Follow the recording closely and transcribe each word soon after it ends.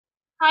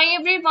Hi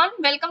everyone,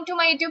 welcome to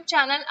my YouTube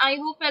channel. I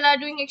hope you all are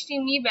doing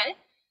extremely well.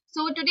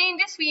 So today in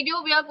this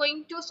video we are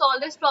going to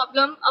solve this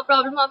problem, a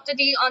problem of the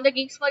day on the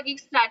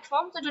Geeks4Geeks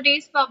platform. So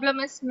today's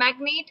problem is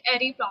magnet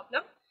array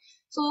problem.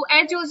 So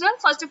as usual,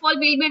 first of all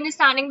we'll be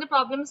understanding the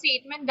problem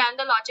statement, then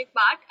the logic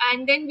part,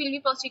 and then we'll be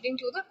proceeding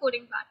to the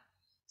coding part.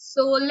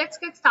 So let's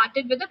get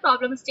started with the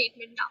problem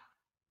statement now.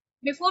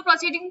 Before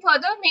proceeding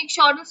further, make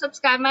sure to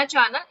subscribe my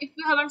channel if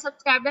you haven't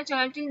subscribed the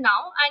channel till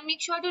now, and make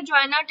sure to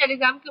join our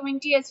Telegram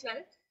community as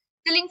well.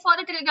 The link for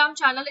the Telegram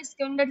channel is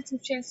given in the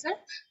description itself.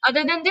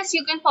 Other than this,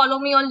 you can follow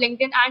me on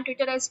LinkedIn and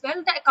Twitter as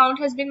well. The account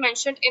has been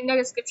mentioned in the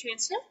description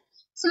itself.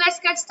 So let's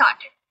get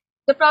started.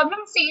 The problem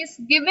says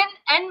given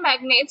n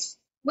magnets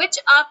which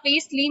are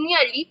placed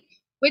linearly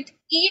with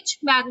each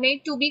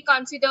magnet to be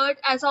considered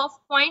as of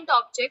point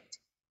object,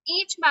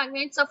 each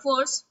magnet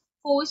suffers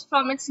force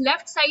from its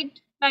left side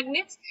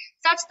magnets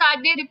such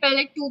that they repel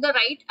it to the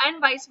right and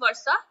vice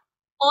versa.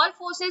 All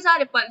forces are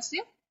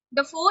repulsive.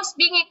 The force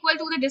being equal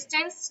to the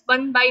distance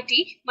 1 by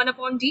d, 1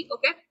 upon d,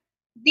 okay?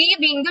 D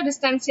being the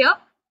distance here.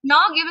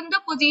 Now given the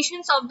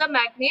positions of the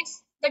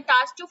magnets, the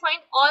task to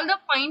find all the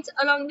points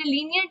along the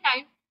linear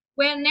time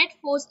where net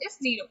force is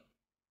 0.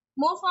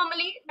 More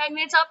formally,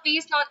 magnets are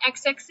placed on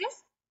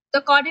x-axis,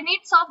 the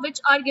coordinates of which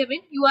are given.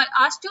 You are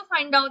asked to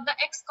find out the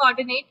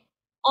x-coordinate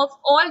of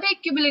all the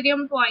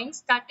equilibrium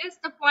points, that is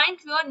the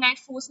point where net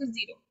force is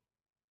 0.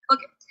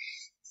 Okay,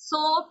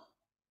 so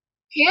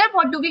here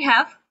what do we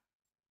have?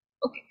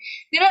 Okay,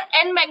 there are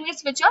n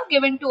magnets which are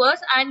given to us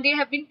and they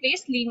have been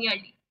placed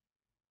linearly.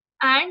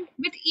 And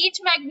with each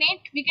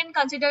magnet we can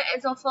consider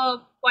as of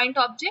a point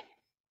object.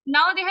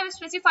 Now they have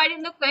specified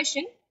in the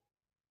question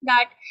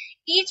that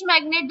each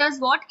magnet does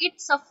what?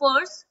 It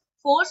suffers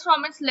force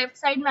from its left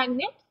side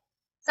magnet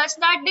such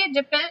that they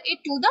repel it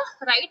to the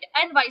right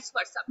and vice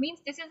versa. Means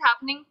this is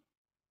happening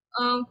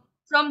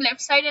from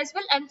left side as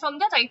well and from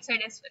the right side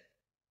as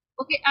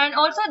well. Okay, and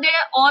also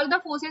there all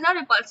the forces are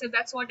repulsive.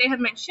 That's what they have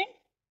mentioned.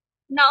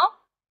 Now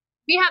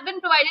we have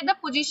been provided the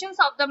positions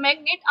of the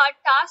magnet. Our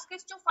task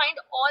is to find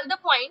all the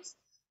points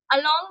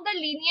along the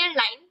linear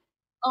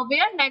line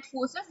where net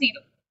force is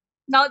 0.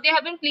 Now they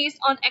have been placed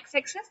on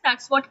x-axis,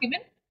 that's what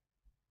given,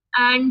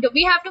 and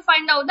we have to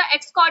find out the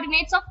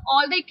x-coordinates of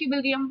all the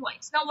equilibrium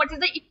points. Now what is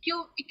the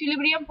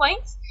equilibrium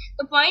points?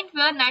 The point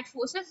where net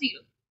force is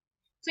 0.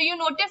 So you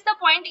notice the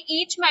point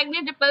each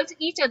magnet repels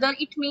each other.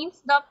 It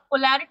means the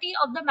polarity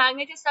of the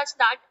magnet is such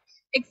that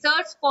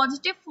exerts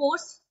positive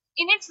force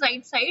in its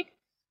right side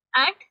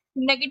and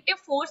negative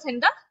force in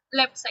the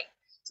left side.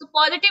 So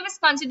positive is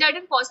considered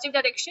in positive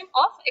direction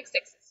of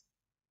x-axis,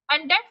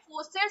 and that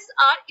forces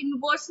are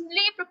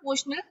inversely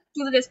proportional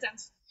to the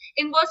distance.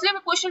 Inversely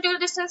proportional to the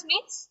distance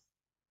means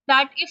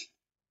that if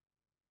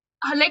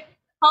like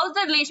how's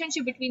the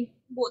relationship between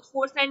both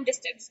force and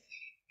distance?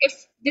 If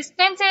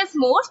distance is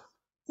more,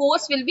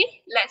 force will be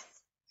less,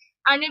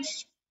 and if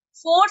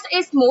force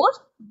is more,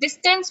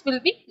 distance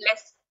will be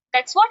less.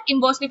 That's what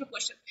inversely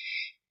proportional.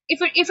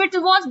 If it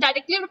was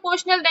directly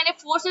proportional, then if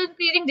force is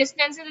increasing,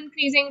 distance is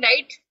increasing,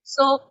 right?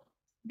 So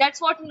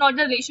that's what not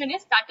the relation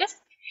is, that is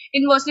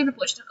inversely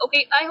proportional.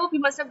 Okay, I hope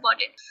you must have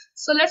got it.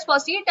 So let's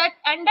proceed that,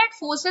 and that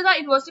forces are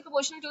inversely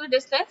proportional to the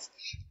distance.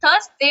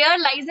 Thus there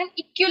lies an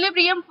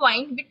equilibrium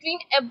point between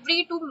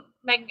every two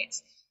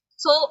magnets.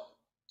 So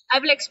I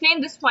will explain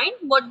this point.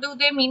 What do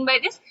they mean by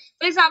this?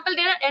 For example,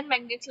 there are n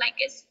magnets like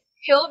this.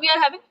 Here we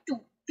are having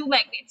two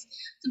magnets.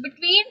 So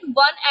between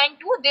 1 and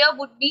 2 there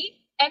would be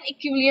an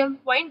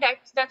equilibrium point.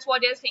 That's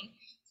what they're saying.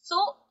 So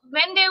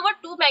when there were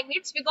two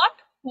magnets, we got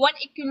one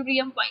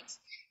equilibrium points.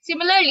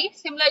 Similarly,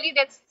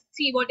 let's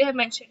see what they have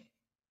mentioned.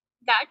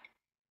 That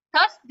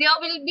thus there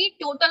will be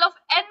total of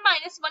n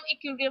minus 1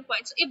 equilibrium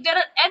points. So if there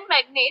are n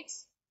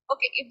magnets,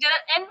 okay, if there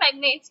are n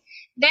magnets,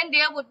 then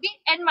there would be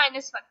n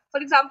minus 1. For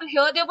example,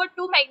 here there were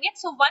two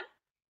magnets, so 1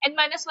 n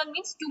minus 1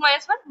 means 2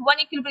 minus 1, one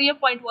equilibrium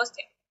point was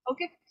there.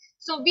 Okay,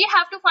 so we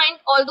have to find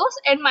all those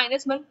n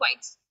minus 1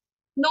 points.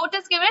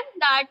 Notice given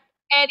that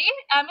array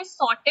M is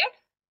sorted.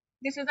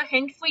 This is a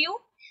hint for you,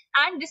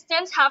 and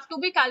distance have to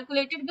be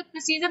calculated with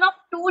precision of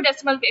 2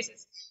 decimal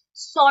places.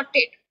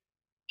 Sorted.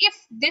 If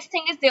this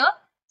thing is there,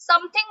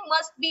 something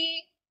must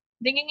be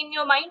ringing in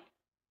your mind.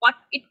 What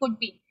it could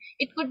be?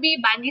 It could be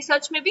binary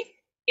search maybe.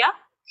 Yeah.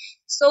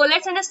 So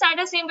let's understand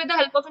the same with the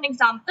help of an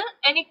example.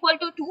 N equal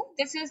to 2.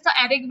 This is the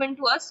array given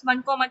to us,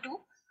 1, 2.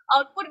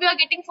 Output we are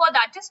getting for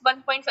that is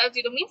 1.50,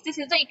 means this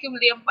is the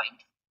equilibrium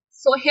point.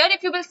 So here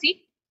if you will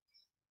see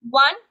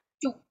 1,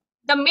 2.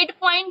 The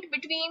midpoint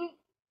between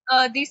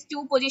these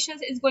two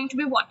positions is going to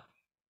be what?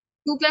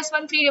 2 plus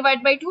 1, 3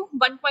 divided by 2,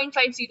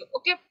 1.50.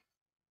 Okay.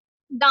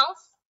 Now,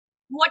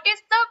 what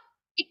is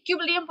the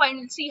equilibrium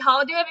point? See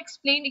how they have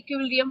explained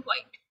equilibrium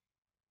point.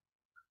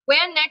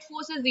 Where net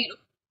force is 0.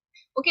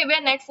 Okay,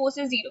 where net force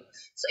is 0.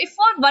 So if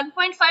for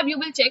 1.5 you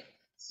will check.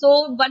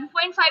 So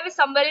 1.5 is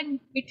somewhere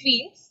in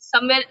between.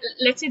 Somewhere,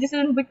 let's say this is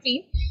in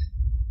between.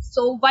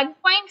 So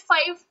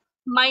 1.5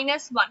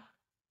 minus 1.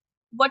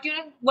 What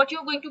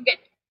you're going to get?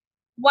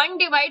 1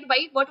 divided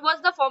by, what was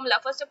the formula?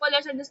 First of all,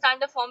 let's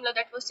understand the formula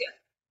that was here.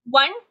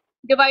 1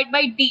 divided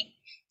by D.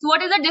 So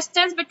what is the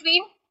distance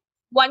between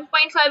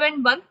 1.5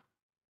 and 1?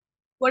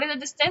 What is the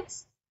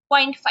distance?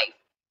 0.5.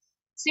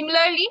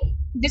 Similarly,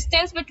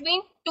 distance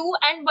between 2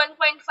 and 1.5,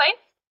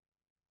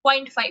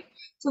 0.5.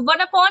 So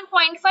 1 upon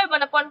 0.5,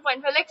 1 upon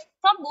 0.5. Like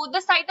from both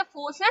the sides, the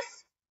force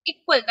is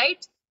equal,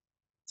 right?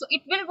 So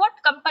it will what?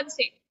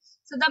 Compensate.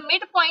 So the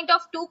midpoint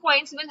of 2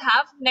 points will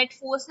have net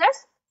force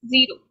as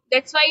 0.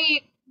 That's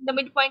why the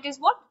midpoint is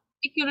what?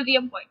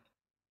 Equilibrium point.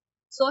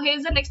 So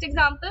here's the next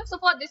example. So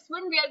for this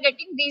one, we are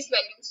getting these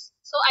values.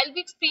 So I'll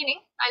be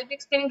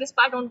explaining this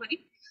part, don't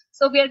worry.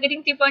 So we are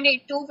getting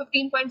 3.82,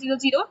 15.00,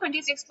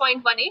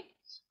 26.18.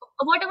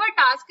 Whatever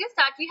task is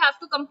that we have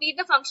to complete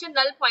the function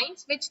null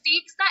points, which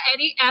takes the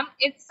array m,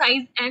 its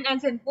size n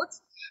as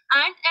inputs,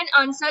 and an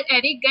answer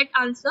array get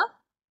answer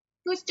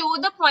to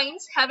store the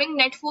points having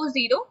net force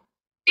 0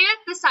 till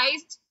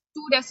precise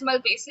 2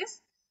 decimal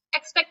places.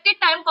 Expected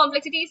time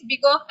complexity is big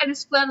of n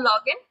square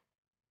log n.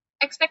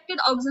 Expected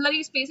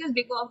auxiliary space is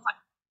big of 1.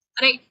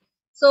 Right.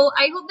 So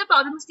I hope the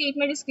problem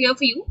statement is clear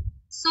for you.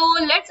 So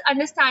let's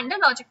understand the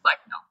logic part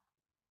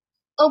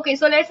now. Okay,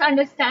 so let's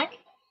understand.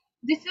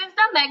 This is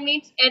the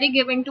magnets array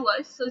given to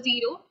us. So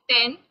 0,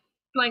 10,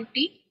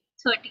 20,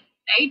 30.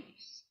 Right.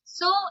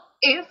 So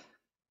if,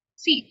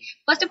 see,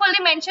 first of all,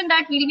 they mentioned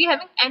that we'll be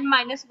having n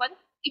minus 1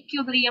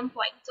 equilibrium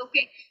points.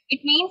 Okay.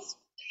 It means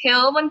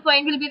here one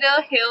point will be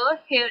there,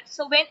 here.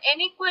 So when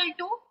n equal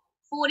to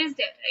 4 is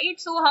there, right?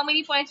 So how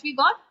many points we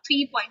got?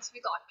 3 points we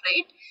got,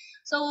 right?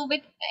 So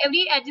with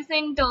every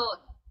adjacent,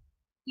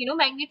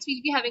 magnets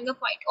will be having a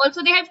point.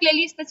 Also, they have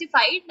clearly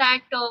specified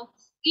that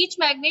each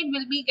magnet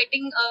will be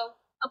getting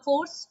a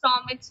force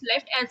from its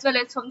left as well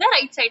as from the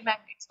right side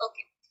magnets.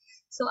 Okay.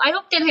 So I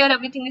hope till here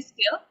everything is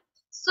clear.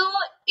 So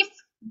if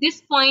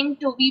this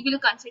point we will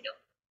consider,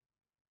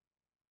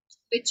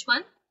 which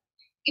one?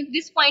 If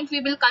this point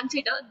we will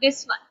consider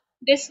this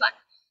one.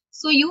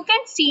 So you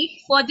can see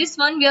for this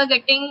one we are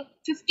getting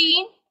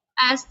 15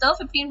 as the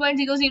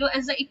 15.00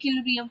 as the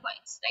equilibrium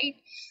points, right?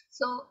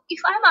 So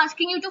if I am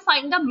asking you to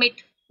find the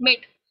mid,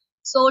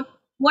 so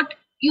what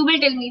you will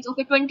tell me is,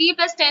 okay, 20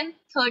 plus 10,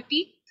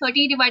 30,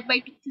 30 divided by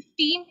 2,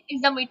 15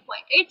 is the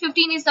midpoint, right?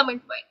 15 is the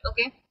midpoint,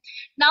 okay?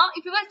 Now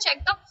if you will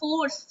check the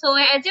force, so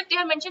as if they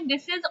have mentioned,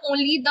 this is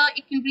only the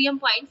equilibrium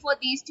point for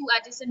these two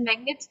adjacent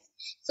magnets.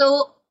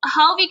 So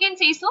how we can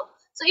say so?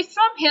 So if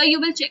from here you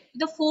will check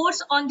the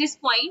force on this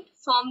point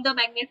from the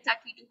magnets that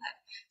we do have.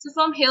 So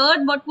from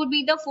here, what would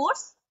be the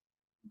force?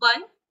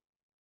 1,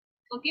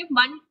 okay,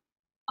 1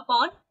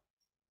 upon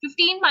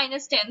 15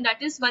 minus 10,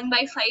 that is 1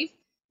 by 5.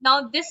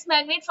 Now this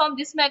magnet, from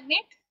this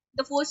magnet,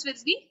 the force will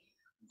be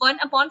 1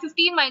 upon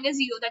 15 minus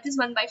 0, that is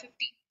 1 by 15.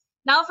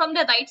 Now from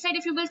the right side,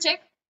 if you will check,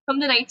 from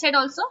the right side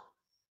also,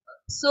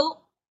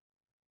 so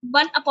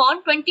 1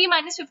 upon 20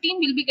 minus 15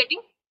 will be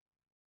getting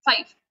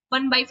 5,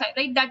 1 by 5,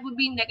 right? That would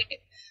be negative.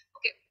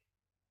 Okay.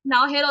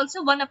 Now here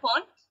also 1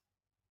 upon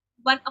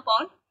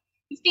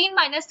 15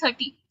 minus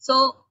 30.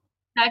 So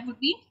that would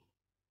be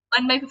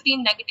 1 by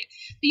 15 negative.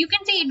 So you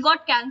can see it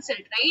got cancelled,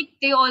 right?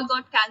 They all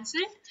got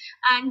cancelled.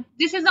 And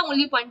this is the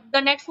only point. The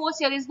net force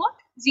here is what?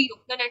 0.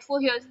 The net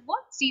force here is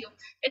what? 0.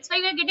 That's why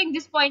we are getting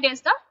this point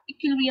as the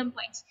equilibrium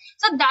points.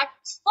 So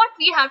that's what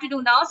we have to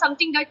do now.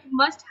 Something that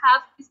must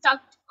have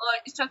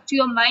stuck to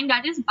your mind,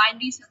 that is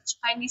binary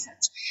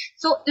search.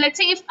 So let's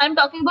say if I'm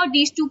talking about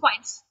these 2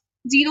 points,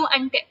 0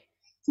 and 10.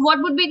 So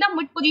what would be the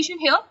mid position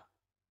here?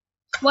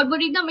 What would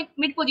be the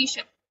mid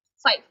position?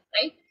 5,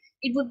 right?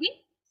 It would be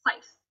 5.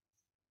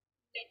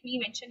 Let me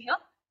mention here.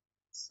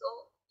 So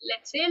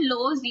let's say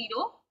low 0,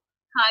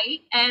 high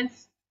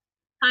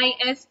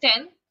as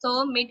 10.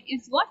 So mid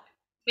is what?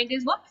 Mid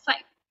is what? 5.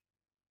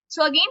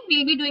 So again,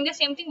 we'll be doing the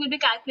same thing. We'll be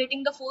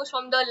calculating the force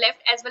from the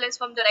left as well as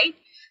from the right.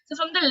 So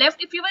from the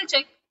left, if you will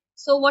check,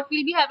 so what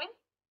we'll be having?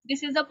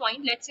 This is the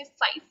point. Let's say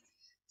 5.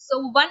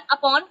 So 1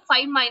 upon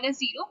 5 minus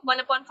 0. 1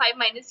 upon 5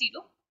 minus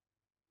 0.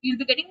 You'll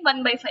be getting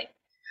 1 by 5.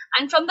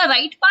 And from the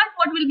right part,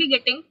 what we'll be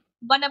getting?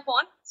 1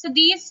 upon. So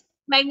these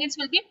magnets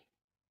will be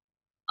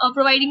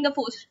providing the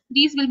force.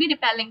 These will be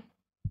repelling.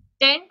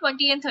 10,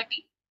 20 and 30.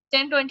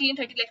 10, 20 and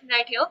 30. Let me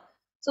write here.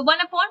 So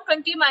 1 upon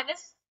 20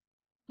 minus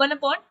 1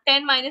 upon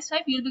 10 minus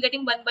 5. You will be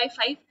getting 1 by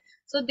 5.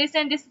 So this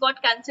and this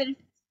got cancelled.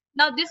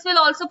 Now this will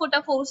also put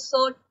a force.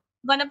 So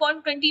 1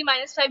 upon 20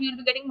 minus 5. You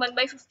will be getting 1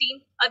 by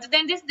 15. Other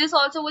than this, this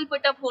also will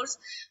put a force.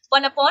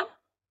 1 upon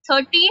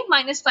 30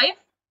 minus 5.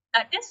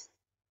 That is,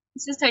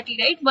 this is 30,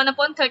 right? 1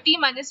 upon 30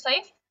 minus 5.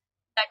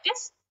 That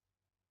is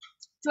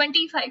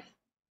 25.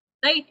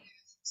 Right?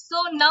 So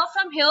now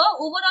from here,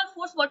 overall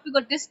force, what we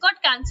got? This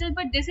got cancelled,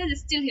 but this is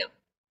still here.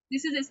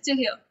 This is still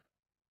here,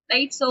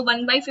 right? So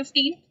 1 by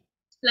 15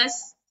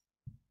 plus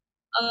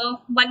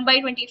 1 by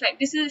 25.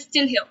 This is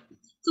still here.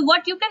 So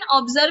what you can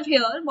observe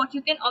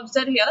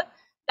here,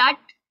 that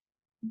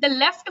the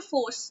left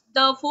force,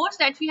 the force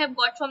that we have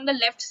got from the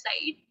left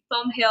side,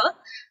 from here,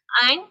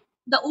 and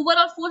the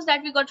overall force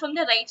that we got from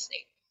the right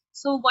side.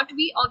 So what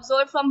we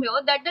observe from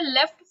here, that the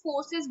left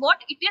force is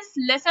what? It is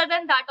lesser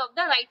than that of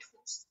the right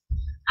force.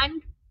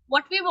 And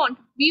what we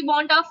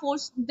want our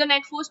force, the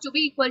net force, to be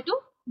equal to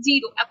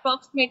 0,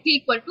 approximately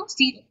equal to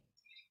 0.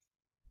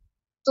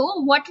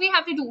 So what we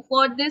have to do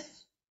for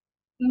this,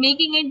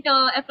 making it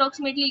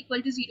approximately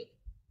equal to 0?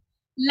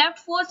 Left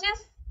force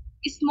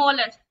is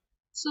smaller,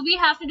 so we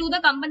have to do the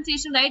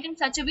compensation, right, in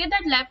such a way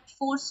that left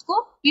force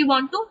ko we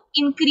want to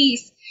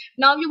increase.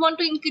 Now we want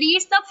to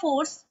increase the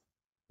force.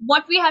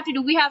 What we have to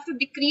do, we have to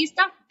decrease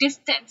the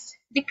distance.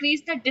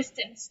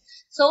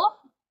 So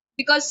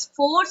because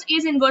force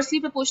is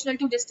inversely proportional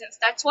to distance,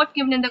 that's what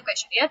given in the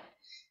question here.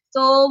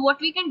 So what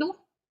we can do,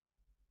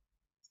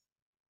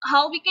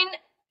 how we can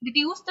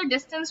reduce the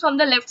distance from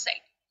the left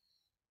side?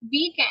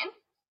 We can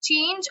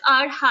change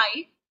our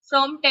high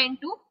from 10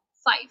 to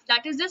 5.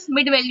 That is this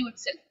mid value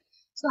itself.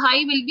 So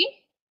high will be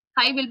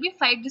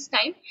 5 this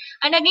time,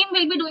 and again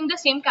we'll be doing the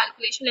same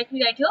calculation. Let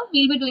me write here.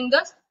 We'll be doing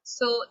this.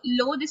 So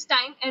low this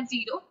time as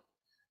 0,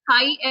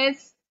 high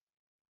as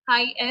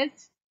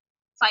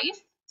 5.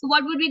 So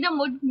what would be the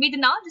mid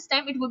now? This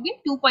time it would be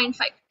 2.5.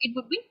 It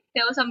would be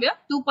here somewhere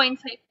 2.5.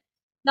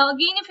 Now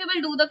again, if you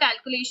will do the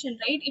calculation,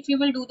 right? If you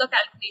will do the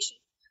calculation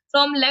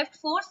from left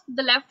force,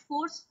 the left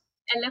force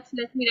LF,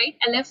 let me write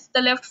LF,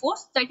 the left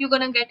force that you're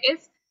gonna get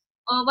is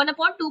 1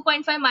 upon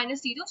 2.5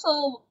 minus 0,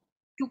 so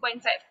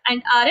 2.5.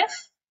 And RF,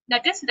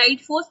 that is right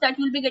force, that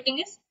you'll be getting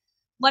is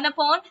 1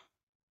 upon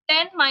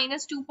 10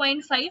 minus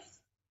 2.5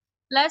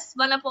 plus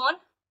 1 upon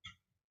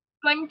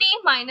 20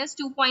 minus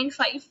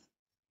 2.5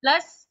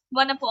 plus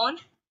 1 upon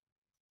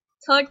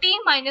 30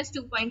 minus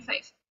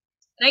 2.5,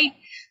 right?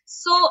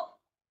 So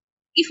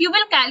if you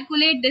will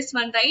calculate this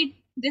one, right,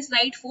 this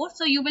right force,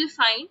 so you will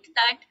find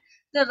that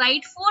the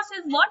right force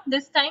is what?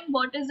 This time,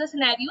 what is the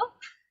scenario?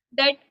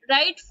 That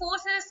right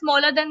force is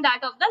smaller than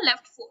that of the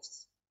left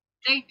force,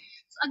 right?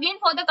 So again,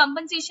 for the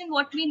compensation,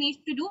 what we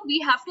need to do, we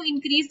have to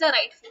increase the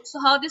right force. So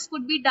how this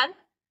could be done?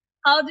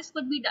 We'll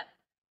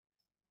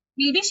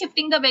be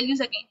shifting the values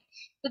again.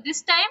 So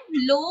this time,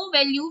 low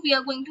value we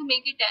are going to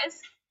make it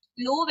as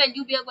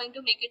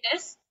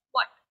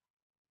what?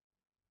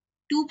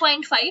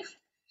 2.5,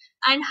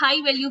 and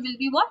high value will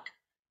be what?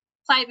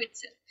 5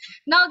 itself.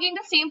 Now again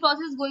the same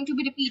process is going to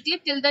be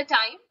repeated till the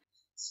time.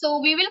 So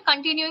we will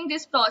continuing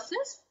this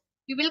process.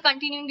 We'll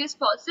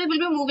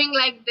be moving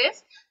like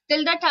this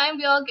till the time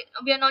we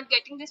are not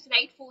getting this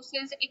right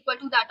forces equal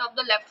to that of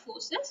the left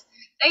forces,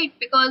 right?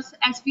 Because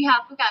as we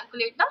have to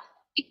calculate the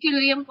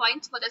equilibrium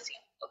points for the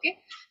same. Okay,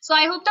 so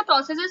I hope the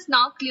process is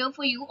now clear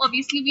for you.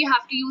 Obviously we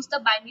have to use the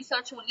binary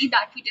search only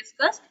that we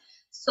discussed.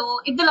 So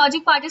if the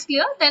logic part is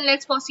clear, then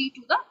let's proceed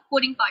to the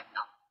coding part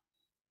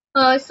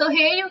now. So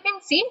here you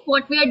can see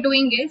what we are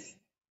doing is,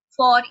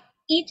 for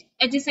each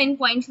adjacent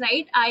points,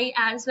 right, I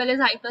as well as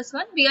I plus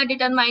 1, we are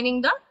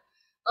determining the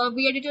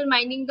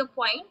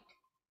point,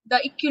 the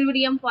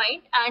equilibrium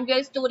point, and we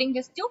are storing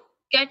this to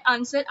get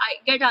answer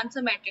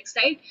matrix,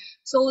 right?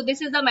 So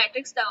this is the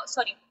matrix,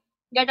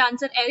 get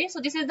answer array. So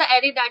this is the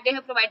array that they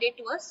have provided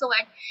to us. So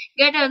at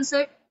get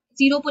answer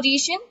 0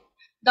 position,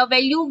 the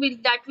value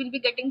that will be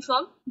getting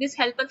from this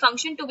helper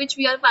function, to which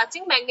we are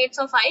passing magnets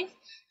of I.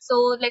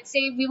 So let's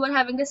say we were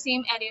having the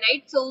same array,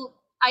 right? So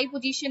I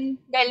position,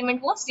 the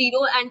element was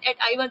 0, and at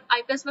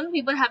I plus 1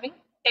 we were having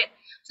 10.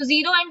 So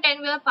 0 and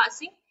 10 we are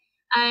passing,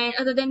 and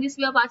other than this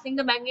we are passing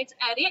the magnets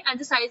array and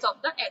the size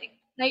of the array,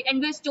 right?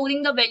 And we are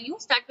storing the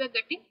values that we are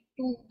getting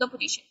to the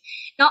position.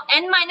 Now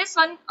n minus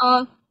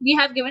 1 we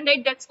have given,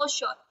 right? That's for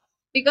sure,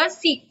 because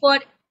see, for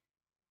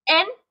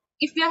n,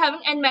 if we are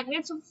having n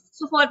magnets,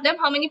 so for them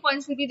how many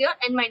points will be there?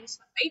 N minus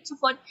 1, right? So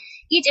for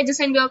each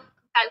adjacent we are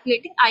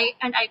calculating I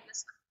and I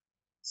plus 1.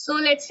 So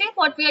let's say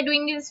what we are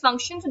doing in this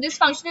function. So this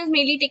function is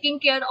mainly taking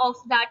care of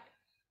that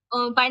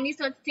binary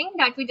search thing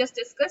that we just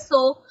discussed.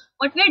 So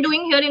what we are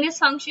doing here in this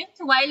function,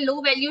 so while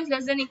low value is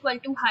less than equal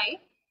to high,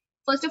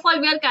 first of all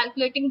we are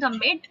calculating the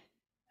mid,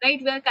 right?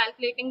 We are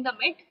calculating the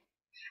mid,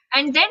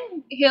 and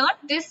then here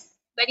this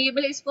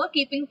variable is for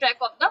keeping track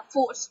of the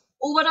force,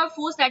 overall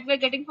force that we are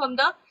getting from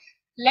the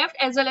left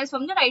as well as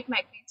from the right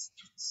magnets.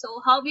 So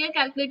how we are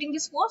calculating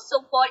this force?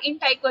 So for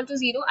int I equal to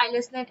 0, I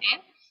less than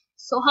n.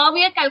 So how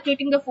we are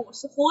calculating the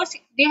force? So force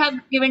they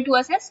have given to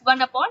us as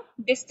 1 upon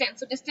distance.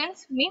 So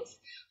distance means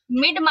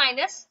mid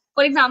minus,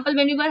 for example,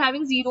 when we were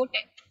having 0, 10,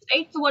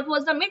 right? So what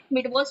was the mid?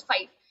 Mid was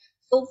 5.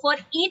 So for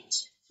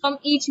from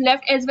each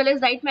left as well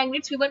as right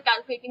magnets, we were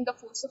calculating the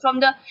force. So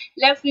from the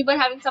left we were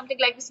having something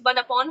like this, 1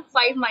 upon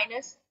 5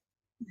 minus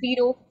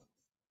 0,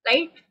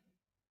 right?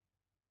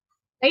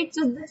 Right?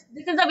 So this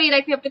is the way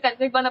that we have to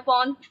calculate 1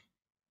 upon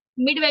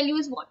mid value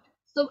is what?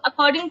 So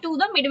according to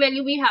the mid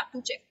value we have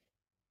to check.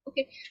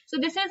 Okay, so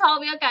this is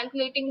how we are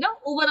calculating the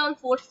overall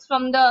force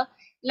from the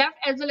left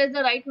as well as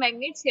the right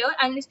magnets here,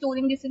 and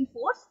storing this in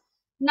force.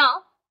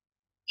 Now,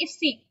 if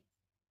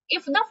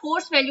the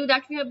force value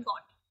that we have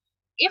got,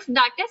 if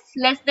that is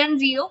less than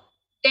 0,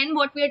 then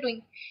what we are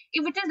doing?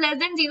 If it is less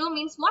than 0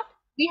 means what?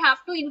 We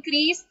have to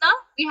increase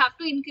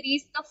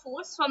the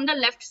force from the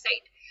left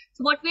side.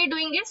 So what we are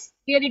doing is,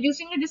 we are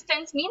reducing the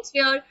distance, means we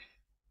are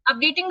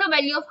updating the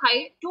value of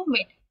high to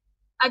mid.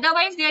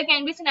 Otherwise, there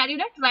can be scenario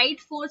that right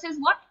force is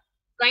what?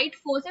 Right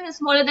force is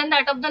smaller than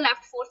that of the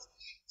left force.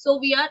 So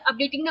we are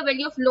updating the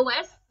value of low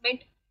as mid.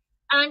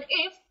 And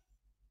if,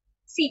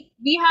 see,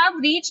 we have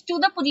reached to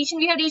the position,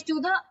 we have reached to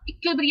the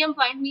equilibrium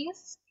point,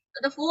 means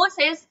the force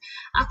is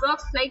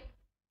approx like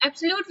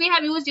absolute we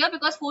have used here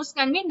because force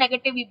can be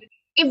negative.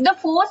 If the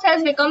force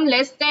has become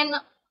less than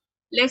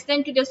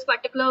to this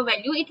particular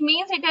value, it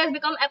means it has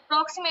become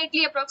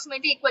approximately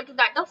equal to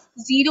that of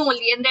 0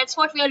 only, and that's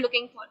what we are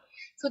looking for.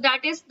 So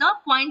that is the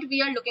point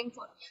we are looking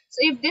for. So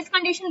if this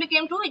condition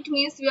became true, it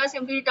means we are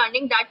simply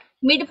returning that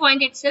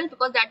midpoint itself,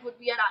 because that would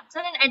be our answer,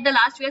 and at the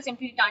last we are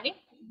simply returning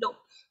low.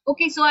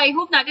 Okay, so I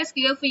hope that is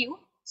clear for you.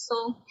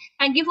 So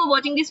thank you for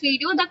watching this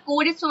video. The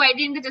code is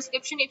provided in the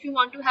description if you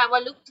want to have a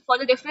look for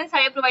the difference. I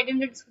have provided in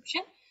the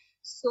description.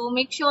 So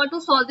make sure to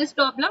solve this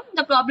problem.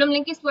 The problem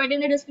link is provided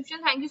in the description.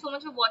 Thank you so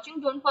much for watching.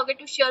 Don't forget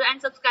to share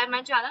and subscribe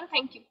my channel.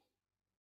 Thank you.